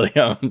 Monty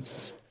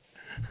Williams.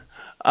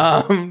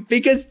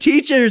 Because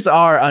teachers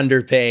are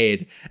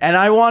underpaid. And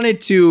I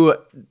wanted to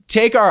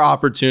take our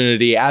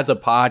opportunity as a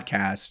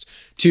podcast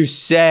to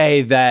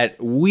say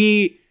that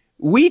we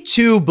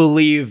too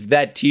believe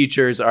that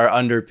teachers are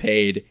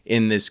underpaid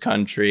in this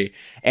country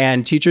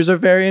and teachers are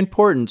very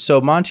important.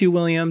 So Monty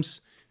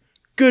Williams,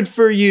 good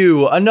for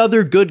you.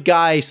 Another good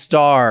guy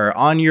star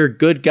on your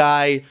good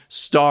guy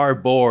star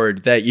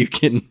board that you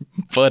can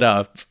put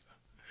up.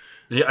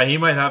 Yeah, he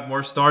might have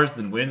more stars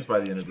than wins by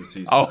the end of the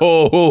season.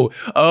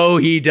 Oh,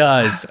 he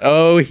does.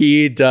 Oh,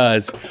 he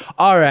does.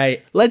 All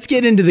right, let's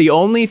get into the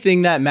only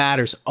thing that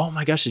matters. Oh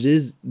my gosh,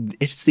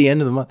 it's the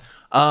end of the month.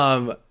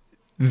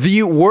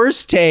 The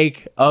worst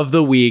take of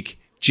the week.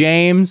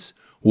 James,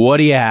 what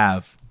do you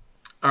have?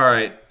 All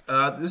right.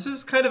 This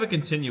is kind of a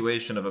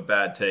continuation of a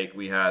bad take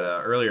we had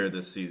earlier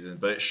this season.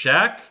 But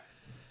Shaq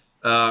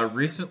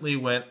recently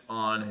went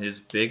on his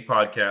big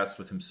podcast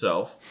with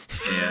himself.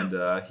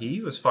 And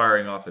he was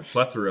firing off a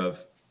plethora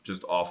of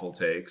just awful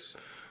takes.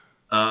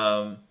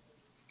 But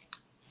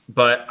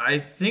I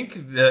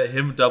think that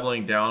him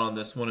doubling down on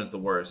this one is the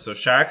worst. So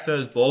Shaq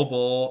says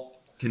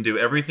Bol can do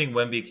everything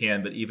Wemby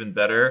can, but even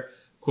better.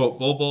 Quote,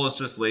 Bol is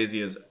just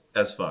lazy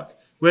as fuck.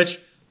 Which,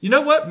 you know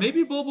what?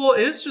 Maybe Bol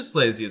is just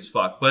lazy as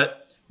fuck.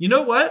 But you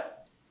know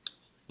what?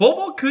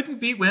 Bol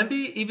couldn't beat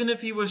Wemby even if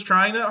he was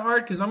trying that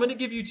hard, because I'm going to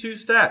give you two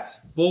stats.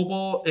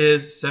 Bol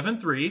is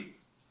 7'3".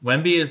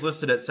 Wemby is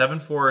listed at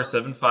 7'4" or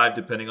 7'5",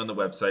 depending on the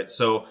website.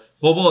 So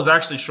Bol is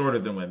actually shorter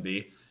than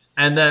Wemby.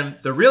 And then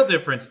the real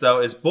difference, though,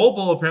 is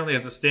Bol apparently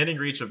has a standing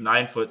reach of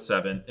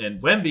 9'7",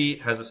 and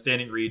Wemby has a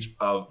standing reach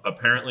of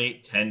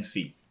apparently 10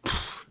 feet.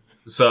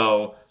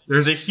 So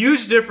there's a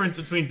huge difference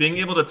between being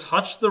able to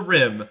touch the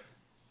rim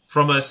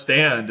from a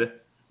stand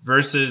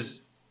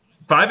versus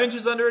 5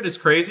 inches under it is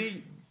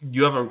crazy.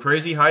 You have a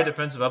crazy high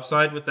defensive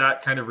upside with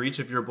that kind of reach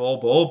if you're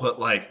Bol, but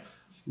like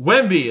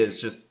Wemby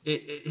is just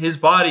his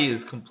body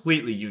is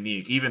completely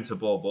unique, even to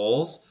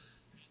Bol's.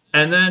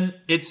 And then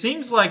it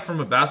seems like from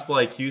a basketball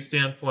IQ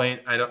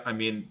standpoint, I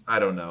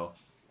don't know.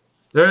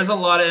 There's a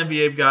lot of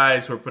NBA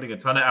guys who are putting a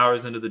ton of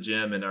hours into the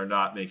gym and are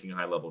not making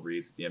high level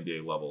reads at the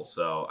NBA level.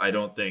 So I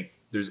don't think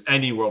there's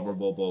any world where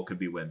Bol could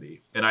be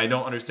Wemby. And I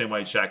don't understand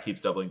why Shaq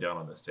keeps doubling down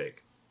on this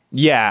take.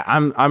 Yeah,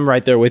 I'm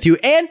right there with you.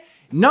 And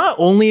not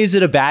only is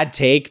it a bad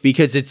take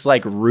because it's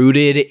like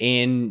rooted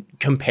in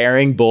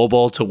comparing Bol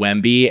Bol to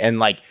Wemby and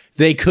like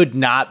they could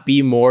not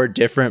be more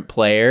different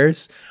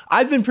players.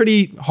 I've been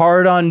pretty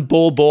hard on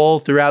Bol Bol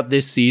throughout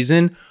this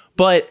season,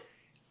 but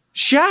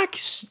Shaq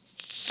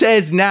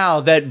says now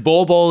that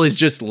Bol Bol is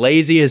just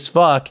lazy as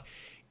fuck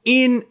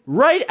in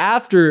right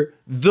after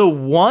the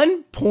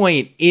one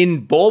point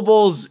in Bol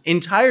Bol's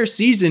entire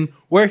season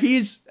where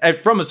he's,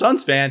 from a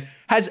Suns fan,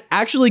 has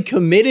actually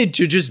committed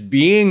to just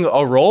being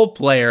a role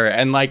player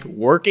and like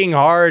working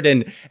hard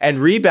and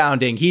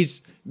rebounding.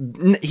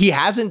 He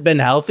hasn't been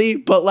healthy,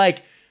 but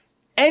like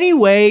any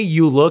way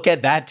you look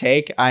at that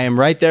take, I am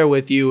right there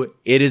with you.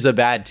 It is a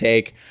bad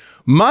take.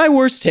 My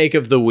worst take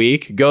of the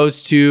week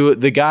goes to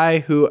the guy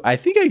who I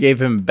think I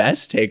gave him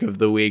best take of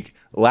the week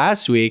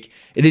last week.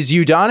 It is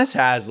Udonis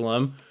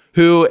Haslem,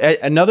 who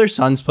another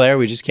Suns player.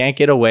 We just can't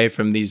get away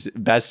from these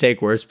best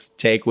take, worst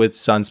take with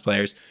Suns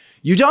players.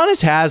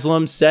 Udonis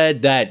Haslem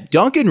said that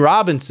Duncan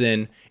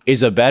Robinson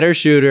is a better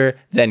shooter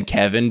than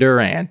Kevin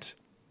Durant.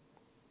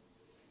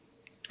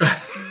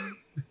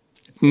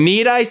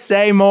 Need I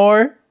say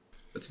more?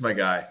 That's my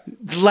guy.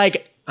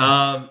 Like,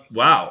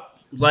 wow.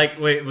 Like,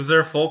 wait, was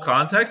there full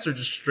context or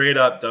just straight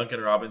up Duncan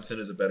Robinson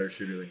is a better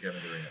shooter than Kevin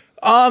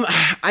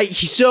Durant?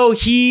 So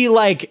he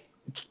like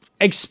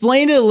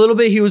explained it a little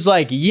bit. He was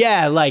like,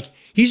 yeah, like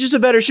he's just a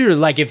better shooter.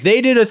 Like if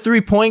they did a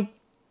 3-point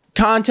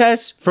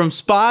contest from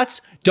spots,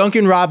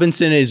 Duncan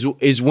Robinson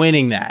is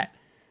winning that.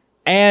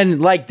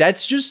 And like,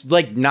 that's just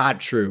like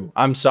not true.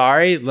 I'm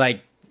sorry.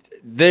 Like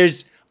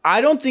I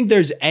don't think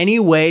there's any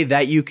way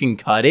that you can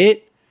cut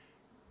it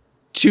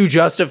to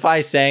justify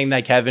saying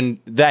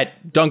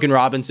that Duncan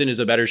Robinson is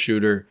a better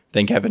shooter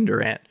than Kevin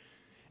Durant.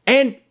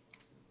 And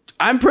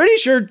I'm pretty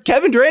sure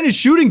Kevin Durant is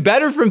shooting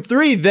better from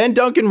three than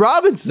Duncan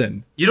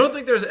Robinson. You don't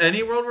think there's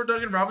any world where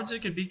Duncan Robinson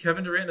could beat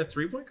Kevin Durant in a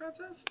 3-point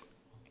contest?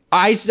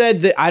 I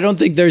said that I don't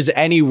think there's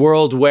any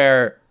world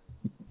where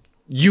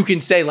you can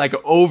say like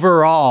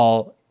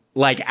overall,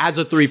 like as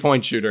a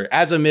 3-point shooter,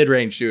 as a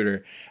mid-range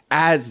shooter,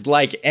 as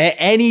like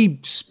any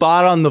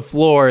spot on the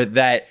floor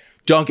that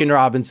Duncan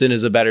Robinson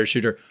is a better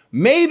shooter.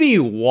 Maybe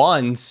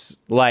once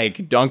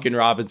like Duncan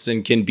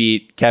Robinson can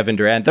beat Kevin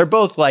Durant. They're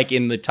both like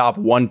in the top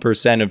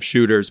 1% of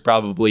shooters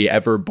probably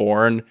ever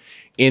born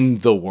in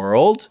the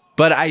world.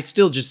 But I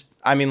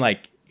mean,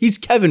 like he's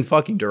Kevin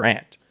fucking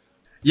Durant.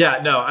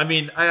 Yeah, no, I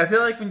mean, I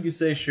feel like when you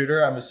say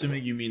shooter, I'm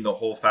assuming you mean the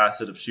whole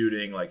facet of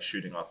shooting, like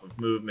shooting off of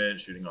movement,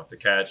 shooting off the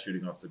catch,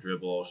 shooting off the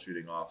dribble,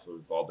 shooting off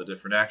of all the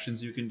different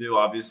actions you can do.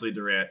 Obviously,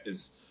 Durant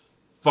is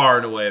far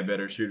and away a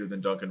better shooter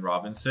than Duncan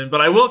Robinson.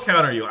 But I will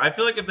counter you. I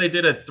feel like if they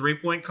did a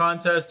 3-point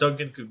contest,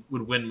 Duncan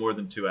would win more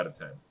than 2 out of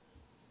 10.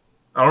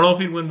 I don't know if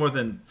he'd win more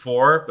than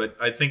 4, but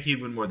I think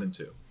he'd win more than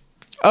 2.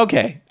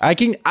 Okay, I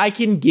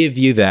can give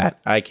you that.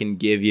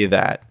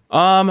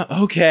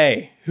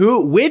 Okay.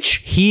 Which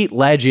Heat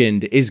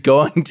legend is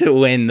going to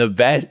win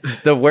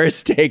the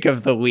worst take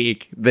of the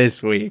week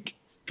this week?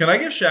 Can I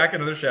give Shaq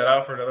another shout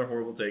out for another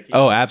horrible take?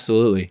 Oh,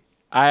 absolutely.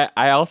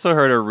 I also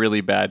heard a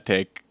really bad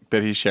take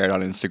that he shared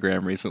on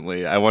Instagram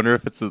recently. I wonder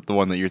if it's the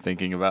one that you're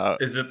thinking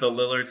about. Is it the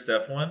Lillard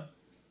Steph one?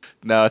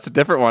 No, it's a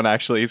different one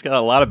actually. He's got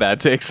a lot of bad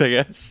takes, I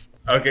guess.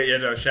 Okay, yeah,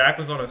 no, Shaq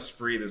was on a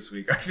spree this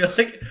week. I feel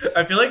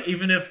like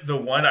even if the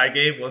one I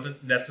gave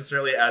wasn't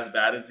necessarily as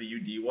bad as the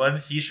UD one,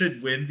 he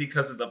should win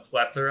because of the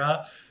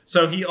plethora.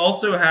 So he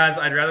also has,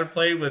 I'd rather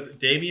play with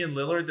Damian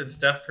Lillard than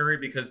Steph Curry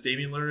because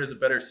Damian Lillard is a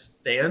better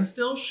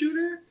standstill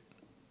shooter?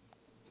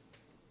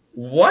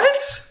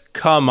 What?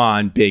 Come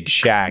on, big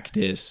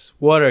Shaq.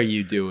 What are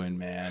you doing,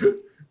 man?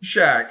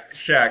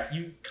 Shaq,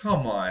 you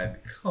come on,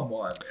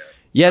 man.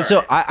 Yeah, All so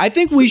right. I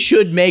think we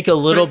should make a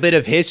little bit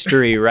of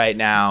history right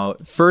now.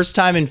 First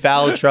time in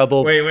foul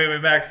trouble. Wait,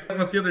 Max.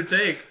 What's the other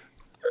take?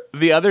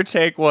 The other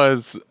take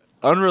was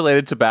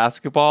unrelated to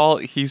basketball.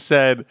 He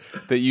said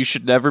that you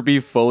should never be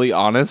fully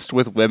honest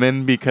with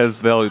women because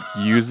they'll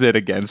use it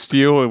against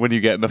you when you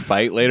get in a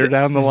fight later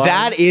down the line.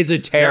 That is a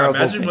terrible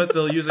imagine take. what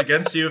they'll use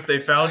against you if they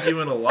found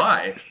you in a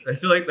lie. I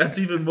feel like that's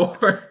even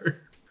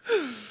more.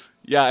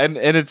 Yeah, and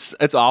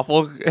it's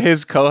awful.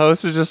 His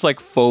co-host is just like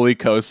fully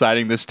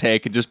co-signing this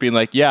take and just being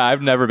like, "Yeah,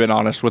 I've never been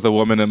honest with a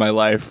woman in my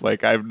life.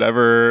 Like I've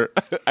never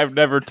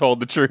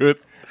told the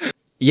truth."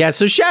 Yeah,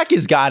 so Shaq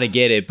has got to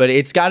get it, but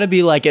it's got to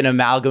be like an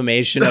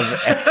amalgamation of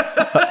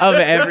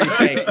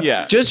everything.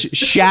 Yeah, just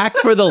Shaq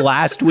for the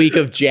last week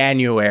of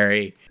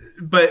January.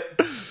 But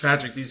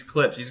Patrick, these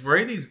clips, he's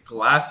wearing these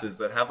glasses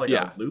that have like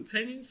Yeah. a loop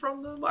hanging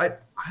from them. I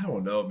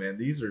don't know, man.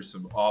 These are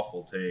some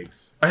awful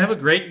takes. I have a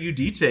great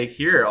UD take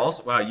here.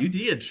 Also, wow,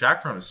 UD and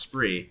Shaq are on a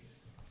spree.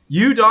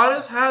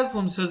 Udonis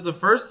Haslem says the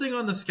first thing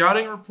on the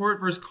scouting report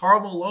versus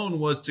Karl Malone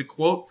was to,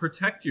 quote,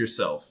 protect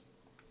yourself.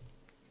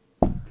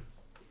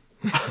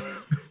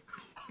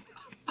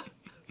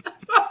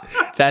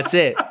 That's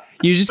it.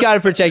 You just got to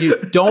protect you.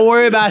 Don't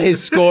worry about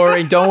his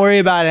scoring. Don't worry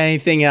about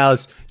anything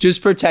else.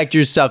 Just protect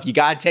yourself. You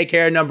got to take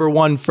care of number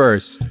one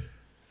first.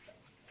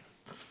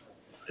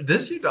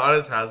 This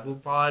Udonis Haslem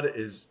pod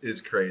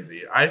is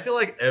crazy. I feel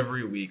like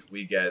every week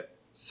we get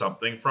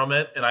something from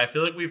it. And I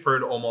feel like we've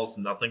heard almost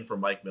nothing from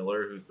Mike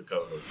Miller, who's the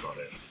co-host on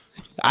it.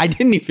 I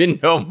didn't even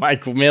know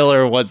Mike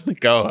Miller was the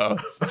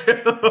co-host.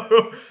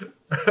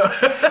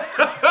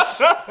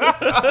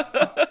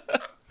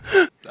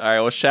 All right,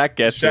 well, Shaq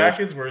gets Shaq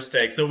it. is worst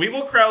take. So we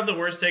will crown the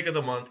worst take of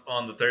the month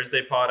on the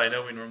Thursday pod. I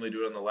know we normally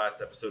do it on the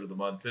last episode of the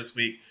month. This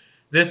week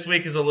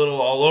is a little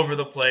all over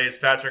the place.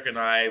 Patrick and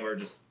I were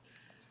just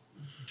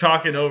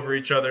talking over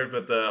each other,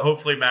 but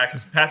hopefully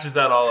Max patches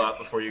that all up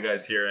before you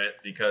guys hear it,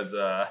 because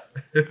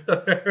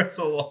there's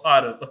a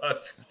lot of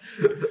us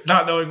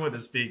not knowing when to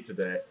speak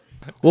today.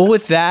 Well,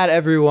 with that,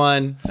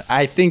 everyone,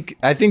 I think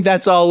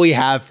that's all we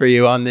have for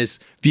you on this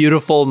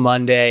beautiful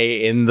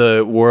Monday in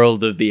the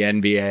world of the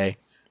NBA.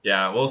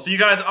 Yeah, we'll see you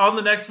guys on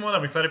the next one.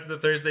 I'm excited for the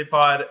Thursday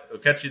pod. We'll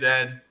catch you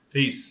then.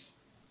 Peace.